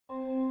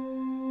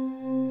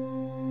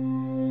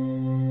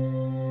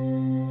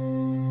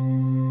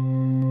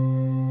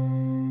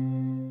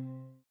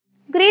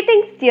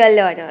Greetings, dear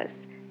learners.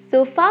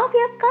 So far, we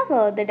have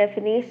covered the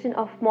definition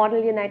of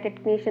Model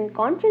United Nations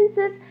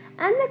conferences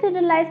and the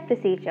generalized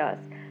procedures.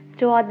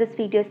 Throughout this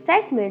video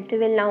segment, we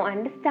will now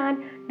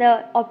understand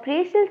the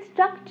operational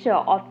structure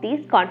of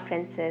these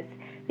conferences.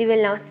 We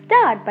will now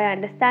start by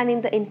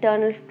understanding the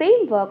internal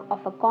framework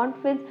of a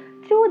conference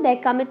through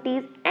their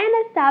committees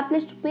and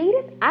establish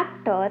various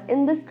actors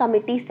in this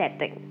committee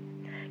setting.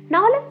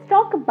 Now let's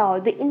talk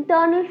about the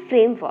internal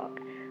framework.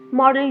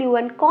 Model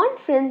UN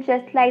Conference,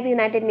 just like the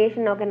United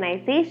Nations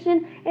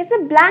Organization, is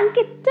a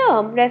blanket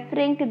term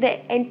referring to the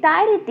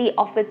entirety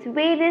of its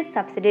various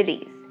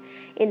subsidiaries.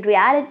 In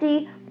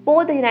reality,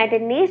 both the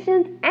United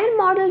Nations and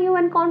Model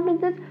UN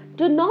conferences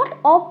do not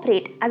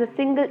operate as a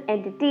single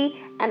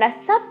entity and are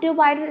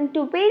subdivided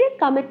into various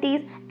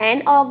committees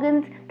and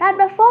organs that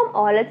perform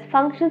all its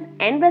functions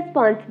and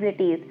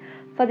responsibilities.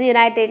 For the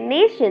United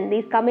Nations,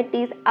 these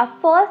committees are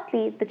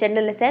firstly the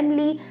General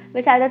Assembly,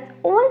 which has its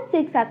own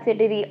 6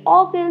 subsidiary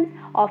organs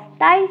of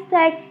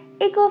THISEC,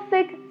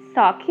 ECOFIC,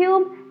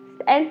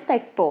 SOCUM, and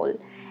SPECPOL,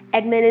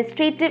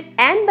 Administrative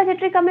and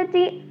Budgetary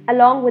Committee,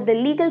 along with the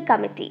Legal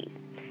Committee.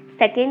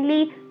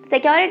 Secondly,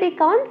 Security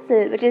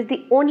Council, which is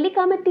the only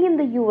committee in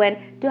the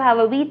UN to have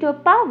a veto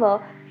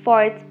power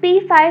for its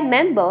P5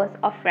 members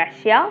of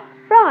Russia,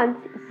 France,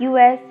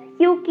 US,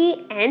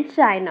 UK, and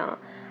China.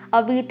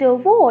 A veto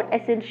vote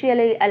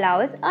essentially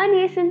allows a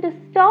nation to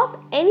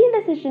stop any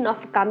decision of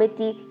a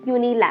committee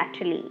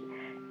unilaterally.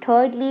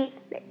 Thirdly,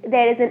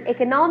 there is an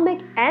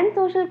Economic and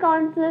Social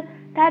Council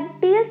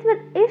that deals with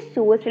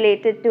issues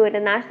related to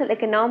international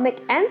economic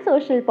and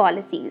social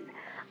policies.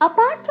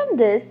 Apart from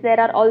this, there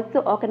are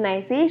also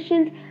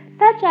organizations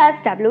such as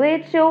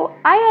WHO,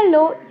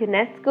 ILO,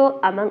 UNESCO,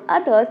 among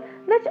others,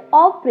 which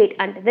operate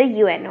under the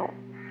UNO.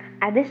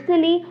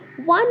 Additionally,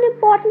 one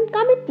important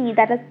committee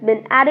that has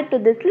been added to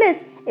this list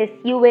is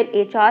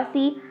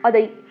UNHRC, or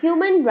the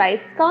Human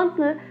Rights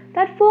Council,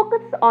 that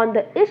focuses on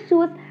the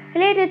issues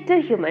related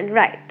to human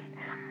rights.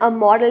 A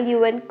model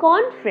UN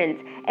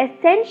conference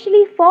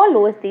essentially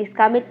follows these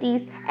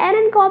committees and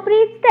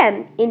incorporates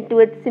them into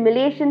its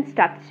simulation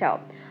structure.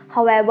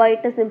 However,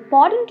 it is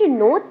important to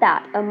note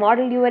that a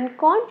model UN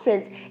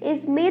conference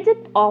is made up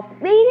of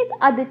various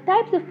other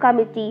types of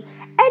committee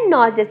and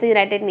not just the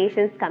United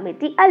Nations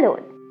Committee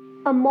alone.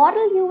 A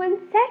model UN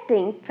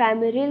setting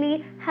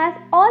primarily has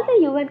all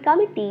the UN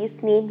committees,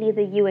 namely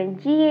the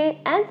UNGA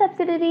and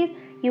subsidiaries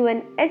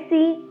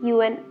UNSC,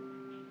 UN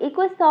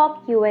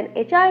ECOSOC,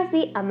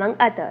 UNHRC, among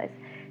others.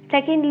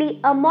 Secondly,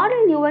 a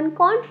model UN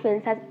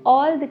conference has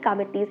all the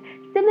committees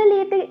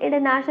simulating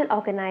international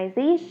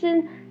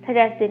organizations such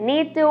as the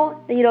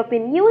NATO, the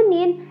European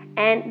Union,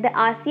 and the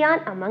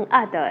ASEAN, among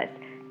others.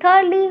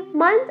 Thirdly,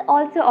 MUNs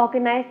also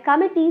organize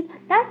committees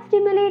that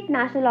stimulate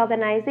national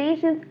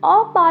organizations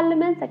or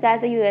parliaments such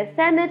as the US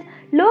Senate,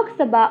 Lok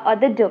Sabha, or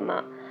the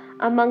Duma.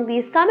 Among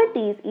these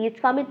committees,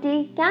 each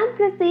committee can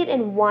proceed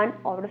in one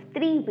out of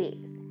 3 ways.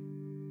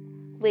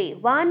 Way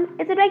 1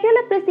 is a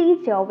regular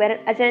procedure where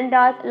an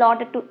agenda is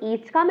allotted to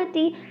each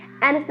committee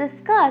and is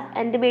discussed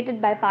and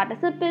debated by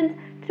participants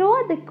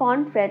throughout the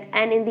conference,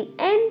 and in the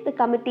end, the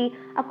committee,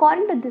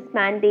 according to this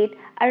mandate,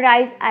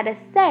 arrives at a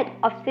set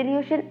of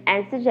solutions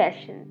and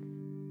suggestions.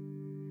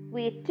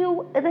 Way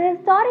 2 is a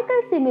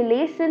historical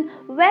simulation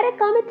where a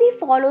committee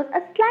follows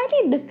a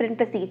slightly different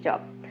procedure.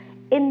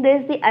 In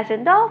this, the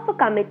agenda of a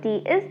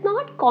committee is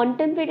not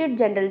contemplated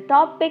general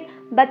topic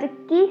but a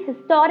key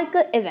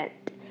historical event.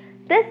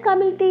 This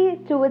committee,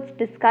 through its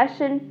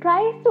discussion,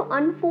 tries to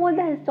unfold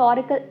the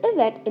historical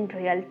event in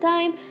real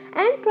time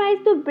and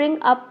tries to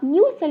bring up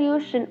new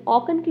solution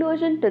or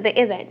conclusion to the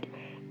event.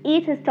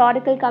 Each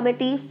historical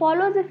committee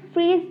follows a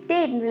freeze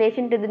date in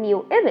relation to the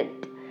new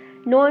event.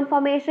 No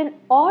information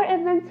or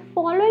events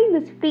following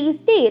this freeze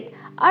date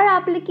are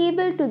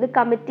applicable to the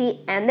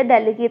committee, and the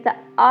delegates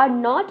are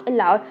not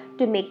allowed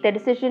to make the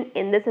decision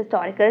in this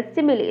historical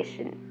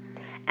simulation.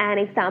 An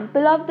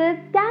example of this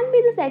can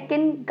be the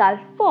Second Gulf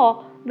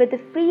War with a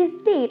freeze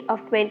date of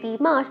 20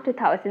 March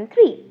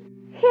 2003.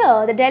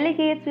 Here, the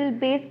delegates will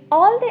base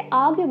all their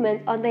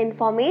arguments on the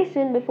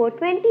information before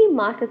 20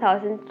 March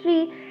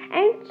 2003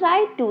 and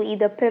try to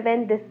either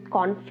prevent this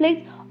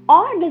conflict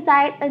or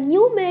decide a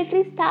new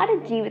military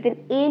strategy with an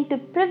aim to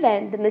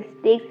prevent the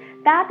mistakes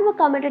that were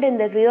committed in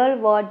the real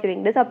world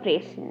during this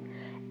operation.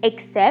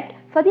 Except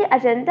for the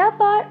agenda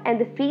part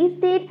and the freeze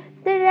date,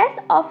 the rest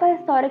of a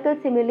historical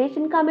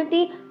simulation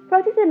committee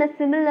proceeds in a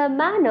similar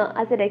manner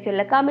as a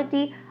regular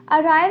committee,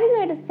 arriving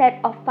at a set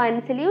of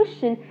final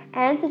solutions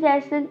and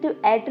suggestions to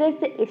address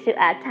the issue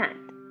at hand.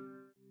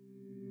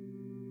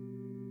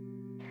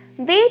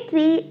 Way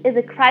 3 is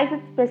a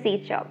crisis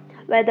procedure,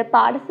 where the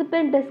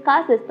participant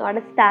discusses not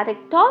a static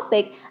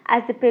topic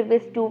as the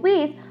previous 2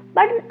 ways,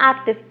 but an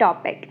active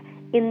topic.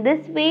 In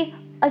this way,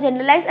 a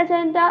generalized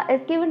agenda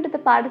is given to the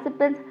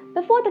participants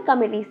before the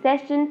committee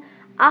session.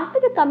 After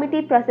the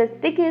committee process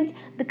begins,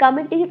 the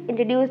committee is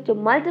introduced to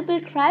multiple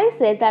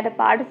crises that a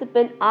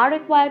participant are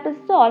required to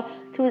solve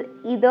through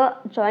either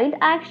joint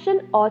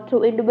action or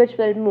through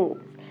individual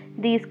moves.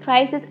 These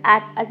crises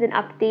act as an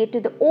update to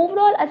the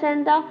overall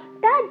agenda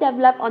that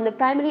developed on the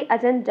primary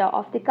agenda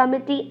of the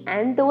committee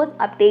and those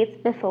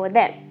updates before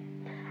them.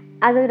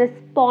 As a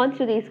response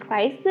to these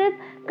crises,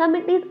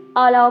 committees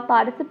allow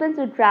participants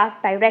to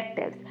draft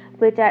directives,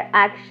 which are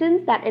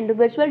actions that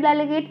individual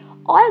delegates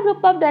or a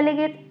group of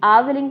delegates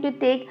are willing to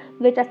take,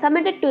 which are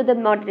submitted to the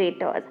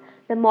moderators.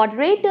 The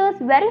moderators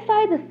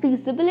verify the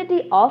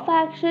feasibility of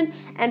action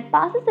and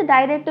passes the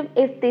directive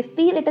if they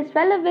feel it is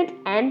relevant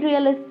and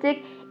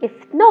realistic.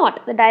 If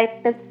not, the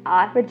directives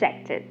are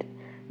rejected.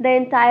 The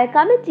entire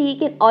committee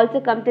can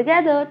also come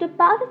together to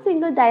pass a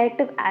single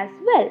directive as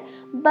well,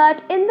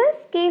 but in this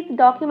case, the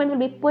document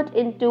will be put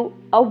into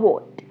a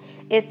vote.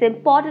 It's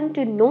important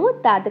to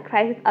note that the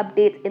crisis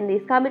updates in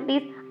these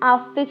committees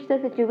are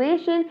fictional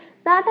situations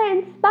that are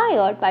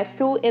inspired by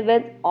true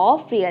events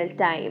of real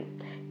time.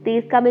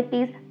 These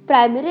committees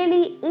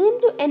primarily aim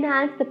to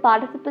enhance the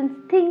participants'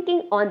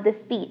 thinking on the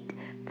feet,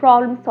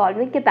 problem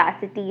solving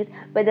capacities,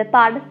 where the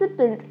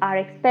participants are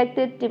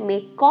expected to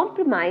make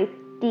compromise,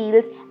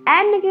 deals,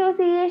 and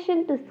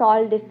negotiation to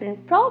solve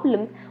different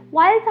problems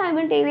while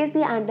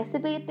simultaneously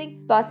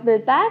anticipating possible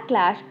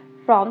backlash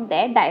from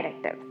their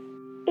directives.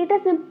 It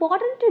is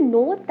important to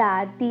note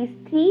that these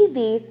three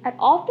ways are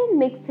often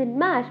mixed and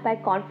matched by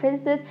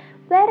conferences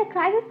where a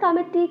crisis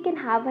committee can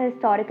have a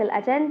historical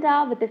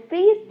agenda with a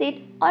free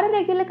state, or a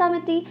regular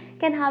committee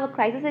can have a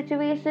crisis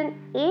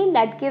situation aimed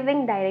at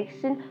giving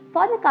direction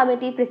for the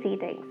committee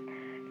proceedings.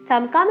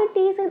 Some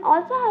committees can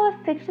also have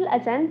a fictional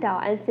agenda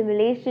and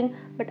simulation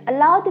but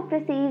allow the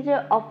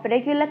procedure of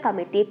regular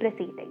committee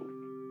proceedings.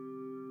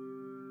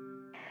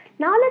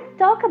 Now let's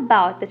talk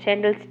about the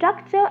general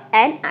structure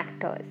and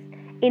actors.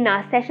 In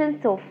our session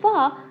so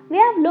far, we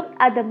have looked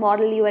at the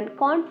Model UN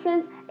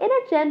Conference in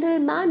a general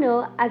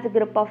manner as a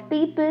group of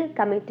people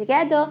coming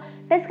together,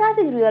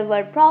 discussing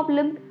real-world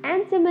problems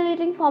and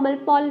simulating formal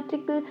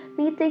political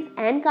meetings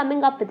and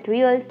coming up with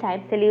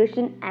real-time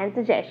solutions and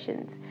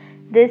suggestions.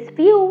 This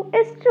view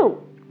is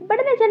true, but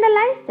in a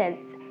generalized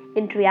sense.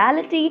 In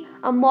reality,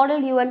 a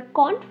Model UN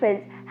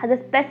Conference has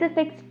a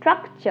specific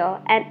structure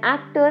and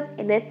actors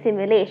in its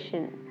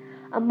simulation.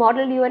 A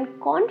Model UN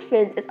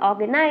Conference is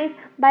organized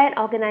by an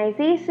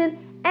organization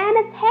and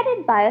is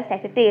headed by a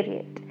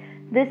Secretariat.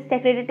 This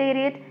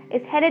Secretariat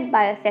is headed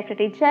by a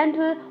Secretary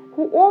General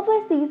who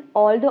oversees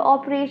all the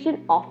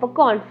operation of a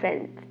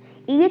conference.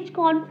 Each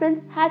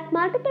conference has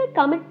multiple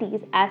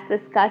committees as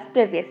discussed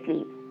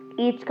previously.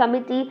 Each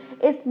committee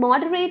is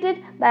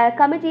moderated by a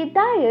committee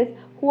dais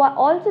who are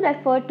also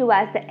referred to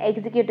as the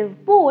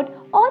executive board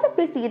or the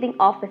presiding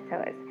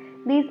officers.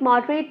 These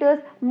moderators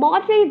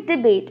moderate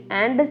debate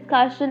and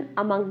discussion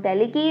among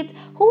delegates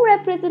who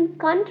represent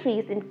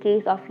countries in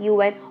case of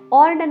UN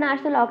or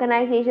international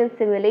organization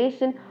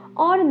simulation,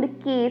 or in the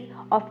case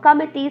of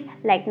committees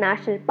like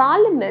national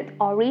parliaments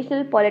or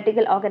regional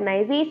political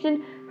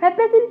organization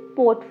represent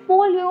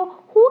portfolio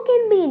who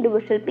can be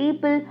individual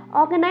people,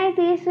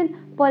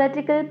 organization,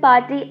 political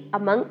party,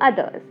 among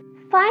others.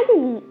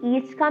 Finally,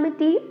 each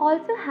committee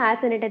also has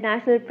an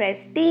international press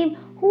team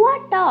who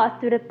are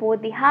tasked to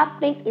report the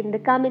happenings in the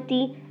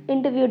committee,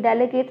 interview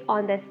delegates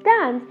on their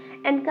stands,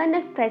 and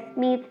conduct press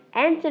meets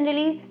and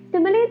generally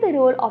stimulate the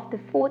role of the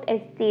fourth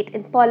estate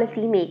in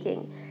policy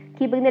making,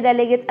 keeping the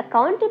delegates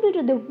accountable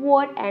to the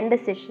vote and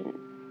decision.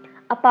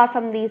 Apart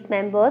from these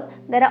members,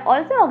 there are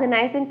also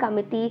organizing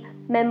committee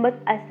members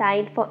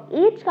assigned for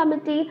each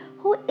committee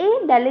who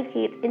aid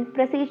delegates in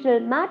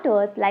procedural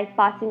matters like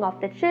passing of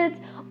the chills,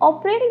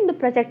 operating the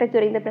projector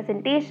during the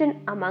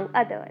presentation, among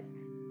others.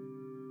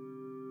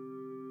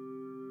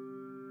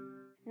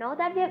 Now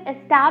that we have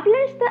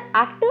established the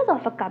actors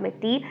of a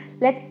committee,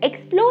 let's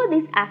explore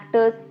these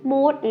actors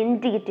more in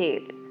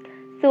detail.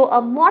 So,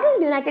 a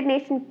Model United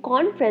Nations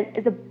Conference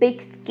is a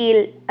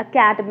big-scale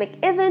academic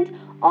event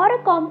or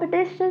a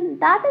competition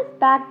that is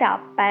backed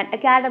up by an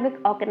academic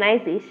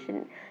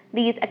organization.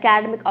 These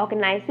academic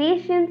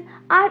organizations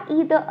are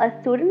either a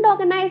student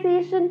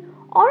organization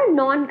or a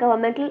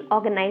non-governmental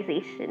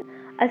organization,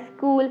 a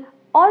school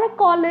or a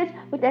college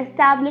which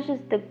establishes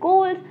the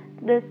goals,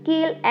 the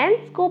scale and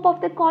scope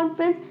of the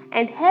conference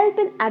and help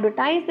in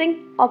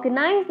advertising,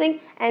 organizing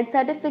and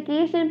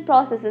certification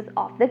processes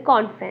of the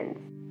conference.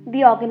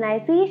 The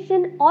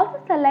organization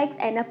also selects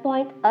and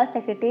appoints a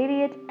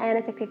Secretariat and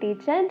a Secretary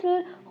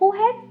General who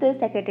heads the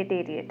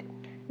Secretariat.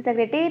 The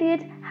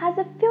Secretariat has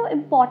a few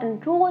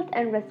important roles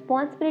and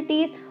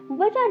responsibilities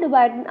which are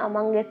divided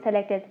among its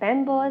selected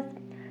members.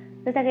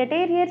 The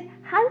Secretariat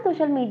has a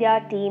social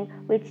media team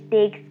which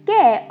takes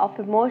care of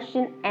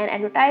promotion and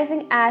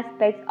advertising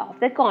aspects of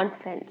the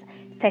conference.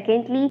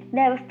 Secondly, they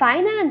have a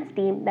finance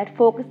team that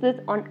focuses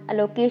on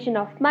allocation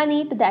of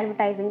money to the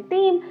advertising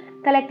team,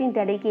 collecting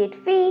delegate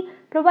fee,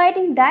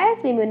 providing dais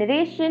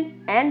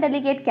remuneration, and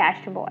delegate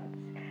cash rewards.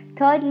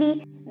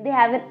 Thirdly, they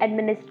have an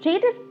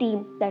administrative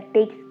team that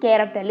takes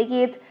care of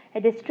delegates,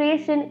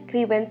 registration,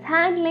 grievance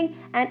handling,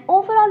 and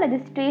overall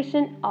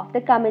registration of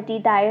the committee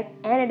dais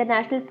and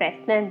international press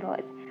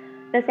members.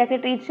 The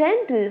Secretary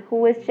General,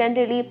 who is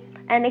generally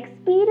an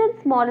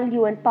experienced Model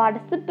UN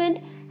participant,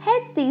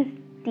 heads these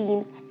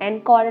teams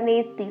and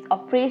coordinates these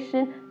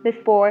operations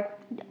before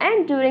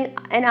and during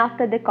and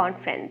after the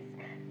conference.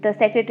 The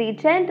Secretary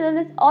General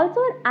is also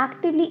an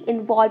actively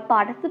involved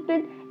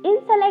participant in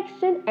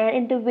selection and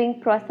interviewing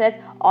process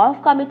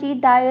of committee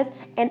dais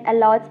and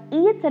allows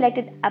each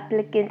selected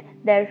applicant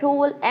their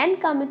role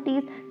and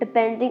committees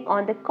depending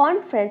on the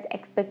conference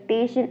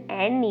expectation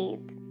and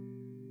needs.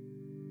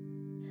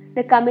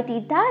 The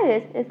committee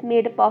dais is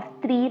made up of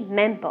 3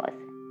 members: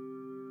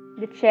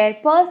 the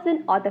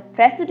chairperson or the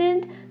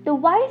president, the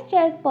vice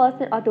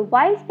chairperson or the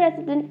vice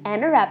president,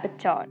 and a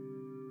rapporteur.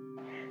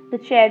 The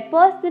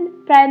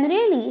chairperson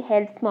primarily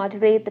helps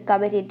moderate the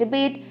committee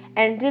debate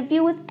and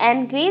reviews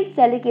and grades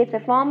delegates'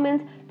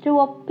 performance through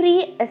a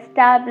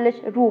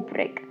pre-established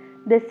rubric.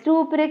 This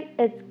rubric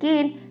is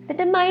again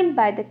determined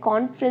by the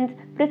conference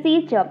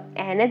procedure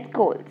and its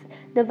goals.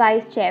 The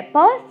vice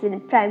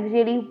chairperson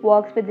primarily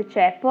works with the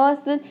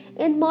chairperson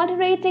in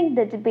moderating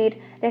the debate,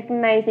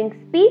 recognizing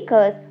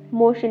speakers,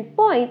 motion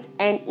points,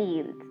 and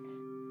yields.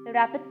 The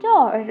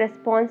rapporteur is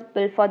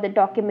responsible for the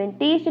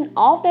documentation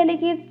of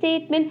delegate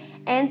statement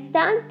and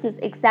stances,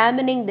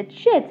 examining the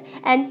chits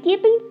and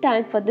keeping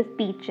time for the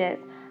speeches.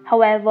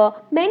 However,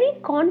 many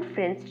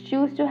conferences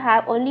choose to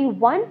have only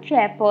one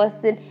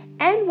chairperson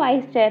and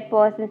vice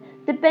chairperson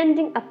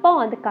depending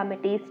upon the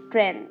committee's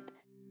strength.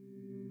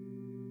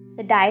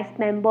 The dais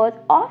members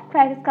of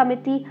crisis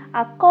committee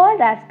are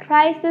called as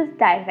crisis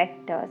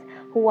directors,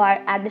 who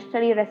are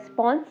additionally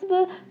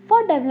responsible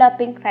for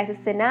developing crisis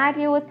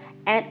scenarios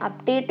and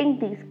updating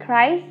these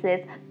crises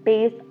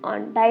based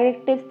on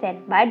directives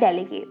sent by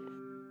delegates.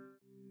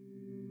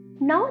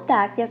 Now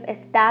that we have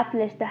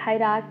established the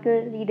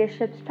hierarchical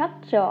leadership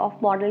structure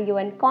of Model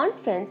UN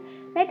Conference,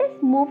 let us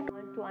move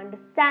on to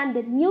understand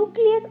the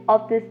nucleus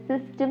of this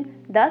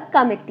system, the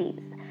committees.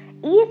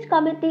 Each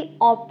committee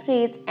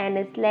operates and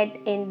is led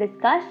in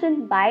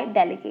discussion by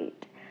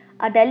delegate.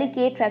 A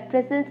delegate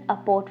represents a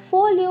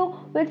portfolio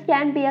which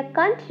can be a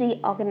country,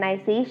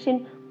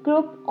 organization,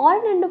 group, or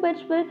an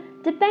individual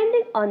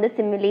depending on the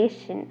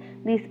simulation.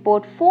 These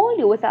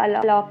portfolios are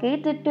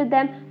allocated to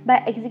them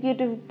by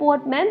executive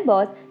board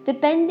members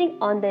depending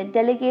on the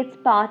delegate's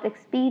past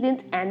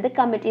experience and the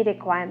committee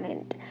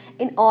requirement.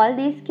 In all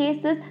these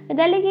cases, the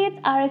delegates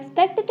are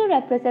expected to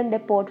represent their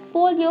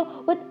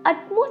portfolio with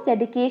utmost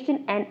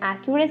dedication and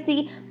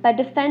accuracy by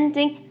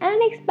defending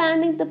and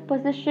expanding the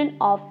position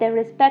of their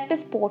respective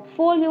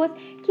portfolios,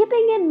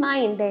 keeping in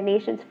mind their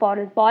nation's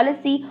foreign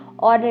policy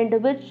or an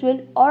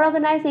individual or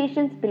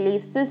organization's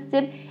belief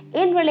system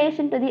in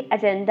relation to the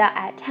agenda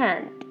at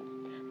hand.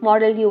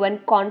 Model UN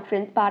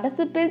Conference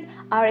participants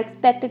are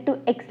expected to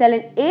excel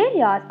in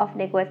areas of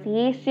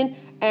negotiation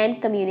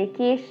and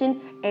communication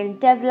and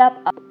develop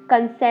a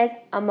consensus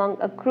among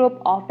a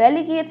group of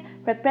delegates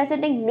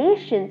representing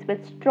nations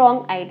with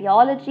strong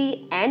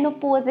ideology and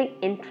opposing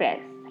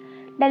interests.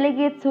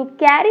 Delegates who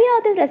carry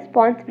out their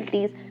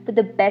responsibilities to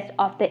the best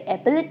of their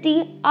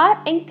ability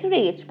are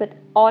encouraged with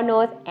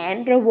honors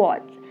and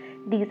rewards.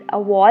 These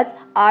awards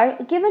are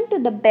given to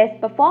the best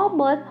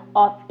performers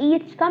of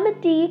each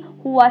committee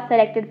who are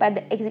selected by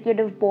the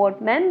executive board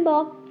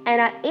member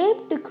and are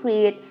aimed to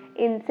create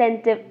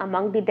incentive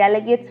among the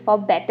delegates for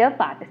better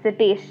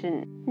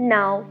participation.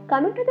 Now,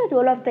 coming to the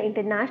role of the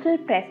international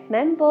press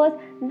members,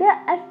 they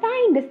are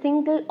assigned a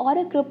single or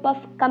a group of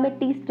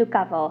committees to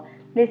cover.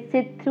 They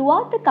sit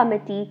throughout the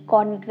committee,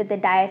 coordinate with the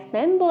dais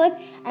members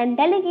and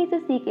delegates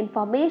to seek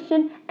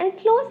information and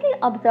closely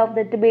observe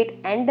the debate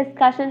and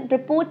discussion,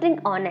 reporting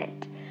on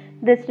it.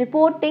 This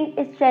reporting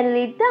is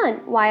generally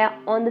done via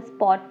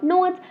on-the-spot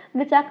notes,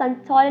 which are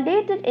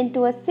consolidated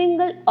into a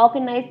single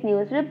organized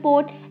news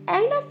report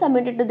and are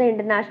submitted to the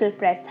international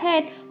press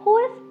head, who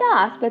is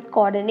tasked with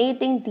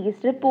coordinating these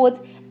reports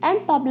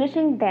and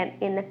publishing them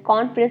in a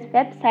conference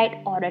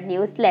website or a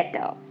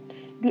newsletter.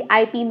 The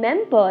IP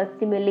members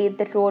simulate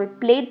the role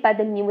played by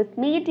the news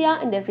media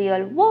in the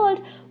real world,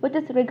 which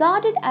is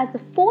regarded as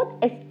the fourth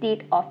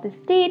estate of the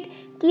state,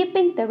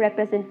 keeping the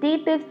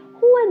representatives,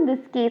 who in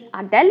this case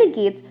are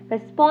delegates,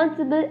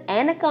 responsible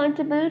and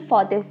accountable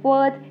for their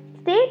words,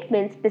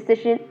 statements,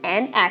 decisions,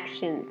 and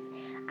actions.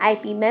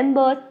 IP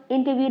members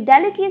interview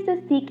delegates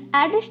to seek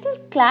additional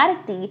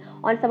clarity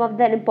on some of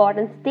the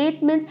important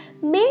statements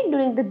made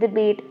during the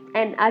debate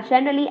and are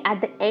generally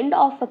at the end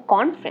of a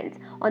conference.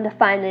 On the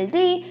final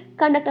day,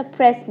 conduct a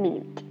press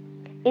meet.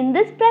 In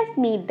this press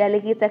meet,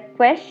 delegates are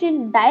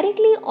questioned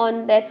directly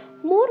on their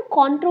more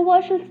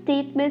controversial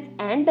statements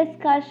and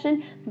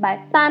discussion by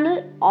a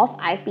panel of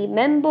IP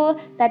members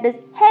that is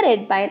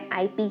headed by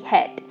an IP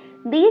head.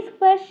 These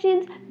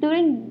questions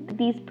during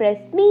these press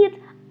meets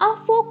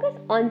are focused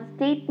on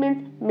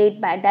statements made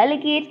by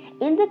delegates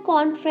in the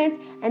conference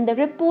and the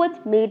reports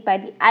made by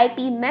the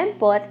IP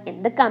members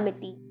in the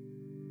committee.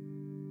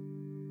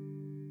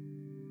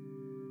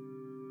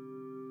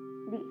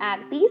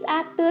 These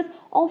actors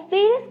of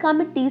various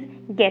committees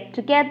get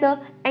together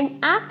and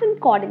act in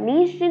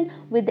coordination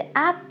with the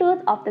actors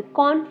of the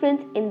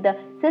conference in the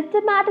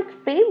systematic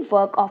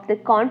framework of the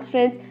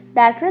conference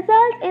that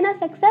results in a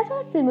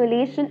successful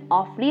simulation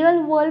of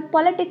real-world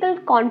political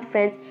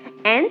conference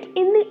and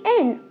in the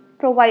end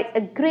provides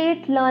a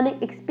great learning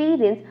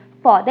experience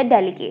for the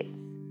delegates.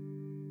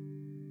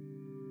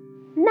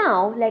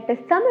 Now, let us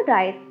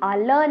summarize our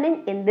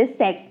learning in this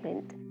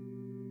segment.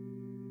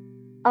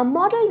 A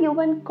model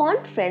UN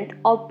conference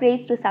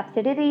operates through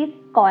subsidiaries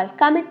called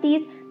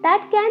committees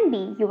that can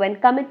be UN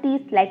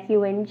committees like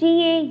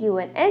UNGA,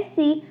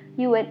 UNSC,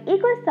 UN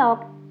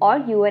ECOSOC, or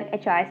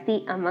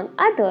UNHRC, among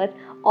others,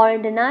 or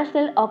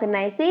international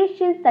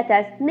organizations such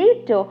as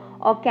NATO,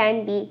 or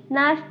can be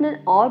national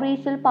or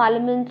regional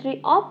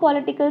parliamentary or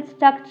political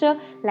structure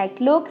like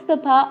Lok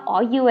Sabha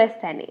or US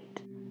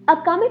Senate. A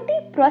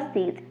committee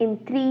proceeds in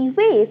three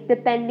ways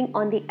depending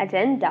on the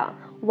agenda.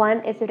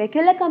 One is a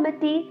regular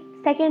committee,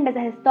 second is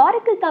a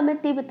historical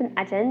committee with an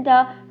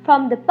agenda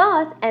from the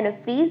past and a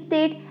freeze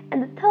date,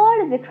 and the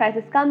third is a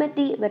crisis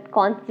committee with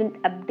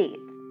constant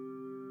updates.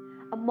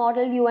 A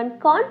model UN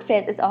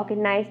conference is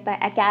organized by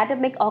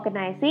academic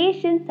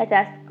organizations such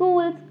as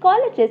schools,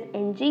 colleges,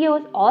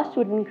 NGOs, or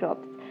student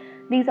groups.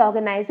 These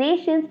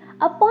organizations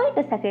appoint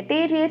a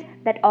secretariat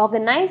that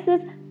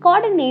organizes,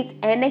 coordinates,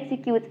 and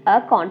executes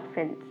a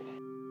conference.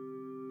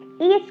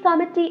 Each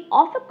committee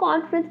of a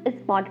conference is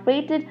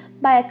moderated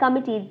by a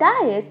committee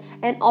dais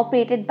and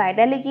operated by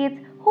delegates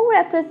who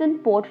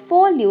represent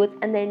portfolios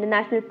and the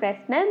international press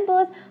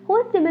members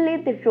who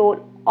stimulate the role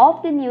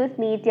of the news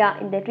media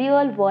in the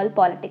real world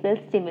political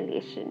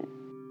stimulation.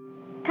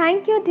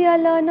 Thank you, dear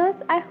learners.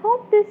 I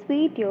hope this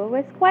video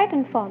was quite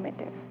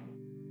informative.